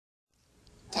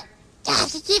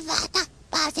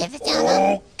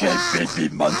Okay, baby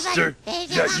monster.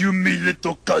 Yeah, you me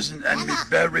little cousin and me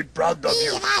very proud of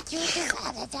you.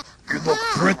 You look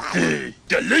pretty.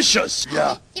 Delicious.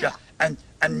 Yeah. And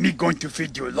me going to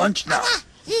feed you lunch now.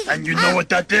 And you know what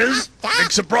that is?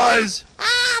 Big surprise.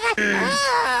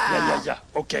 Yeah.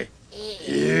 Okay.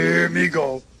 Here me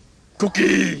go.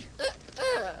 Cookie.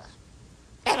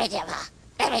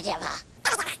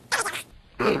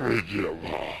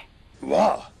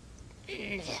 Wow.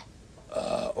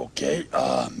 Okay.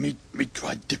 Me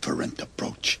try different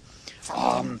approach.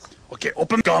 Okay,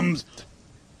 open gums.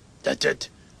 That's it.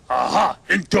 Aha,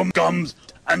 into gums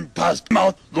and past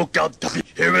mouth. Look out,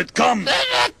 here it comes.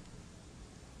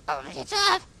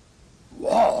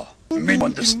 Wow. Me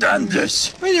understand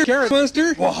this. Hi there, Carrot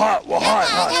Monster. Well, hi.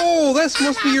 Oh, that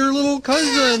must be your little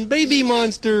cousin, Baby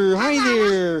Monster. Hi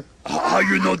there. How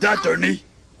you know that, Ernie?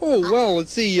 Oh, well,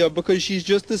 let's see, because she's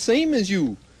just the same as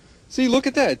you. See, look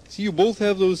at that. See, you both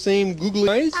have those same googly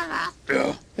eyes?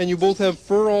 Yeah. And you both have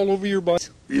fur all over your body.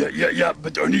 Yeah,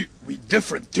 but Ernie, we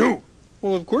different too.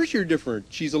 Well, of course you're different.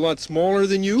 She's a lot smaller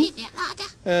than you.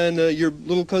 And your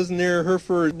little cousin there, her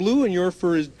fur is blue and your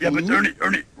fur is blue. Yeah, but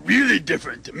Ernie, really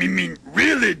different. I mean,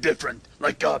 really different.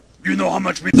 Like, you know how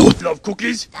much we love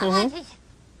cookies? Uh-huh.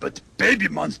 But Baby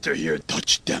Monster here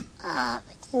touched them.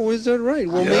 Oh, is that right?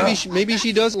 Well, Yeah. maybe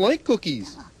she does like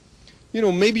cookies. You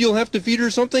know, maybe you'll have to feed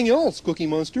her something else, Cookie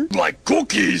Monster. Like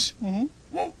cookies? Mm-hmm.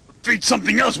 Well, feed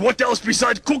something else. What else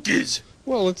besides cookies?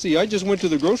 Well, let's see. I just went to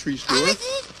the grocery store.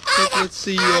 Let's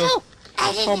see.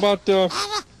 How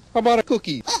about a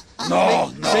cookie?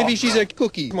 No. Maybe she's a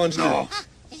Cookie Monster. No.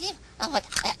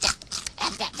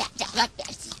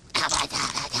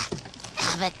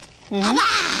 Mm-hmm.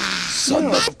 Son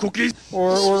of cookies?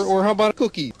 Or how about a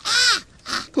cookie?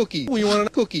 Cookie. You want a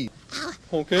cookie?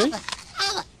 Okay.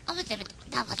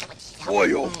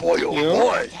 Boy, oh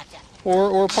boy.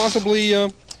 Or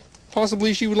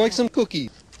possibly she would like some cookie.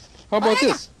 How about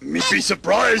this? Me be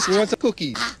surprised. You want a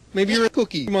cookie? Maybe you're a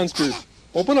Cookie Monster.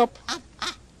 Open up.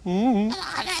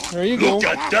 Mm-hmm. There you go. Look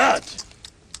at that.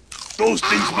 Those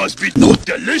things must be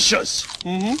delicious.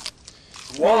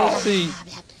 Mm-hmm. Wow. Let's see.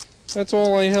 That's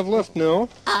all I have left now.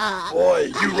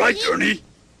 Boy, you right, Ernie.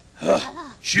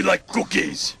 She like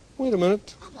cookies. Wait a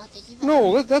minute.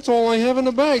 No, that's all I have in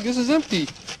the bag. This is empty.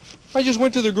 I just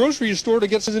went to the grocery store to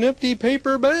get an empty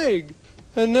paper bag.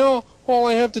 And now all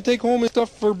I have to take home is stuff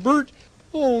for Bert.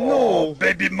 Oh, no. Oh,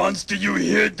 Baby Monster, you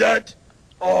hear that?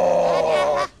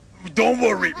 Oh, don't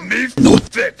worry. Me no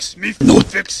fix.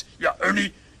 Yeah,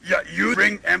 Ernie, yeah, you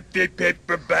bring empty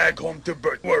paper bag home to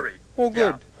Bert. Worry. Oh, good.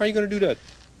 Yeah. How are you going to do that?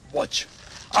 Watch.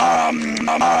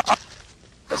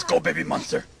 Let's go, Baby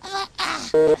Monster.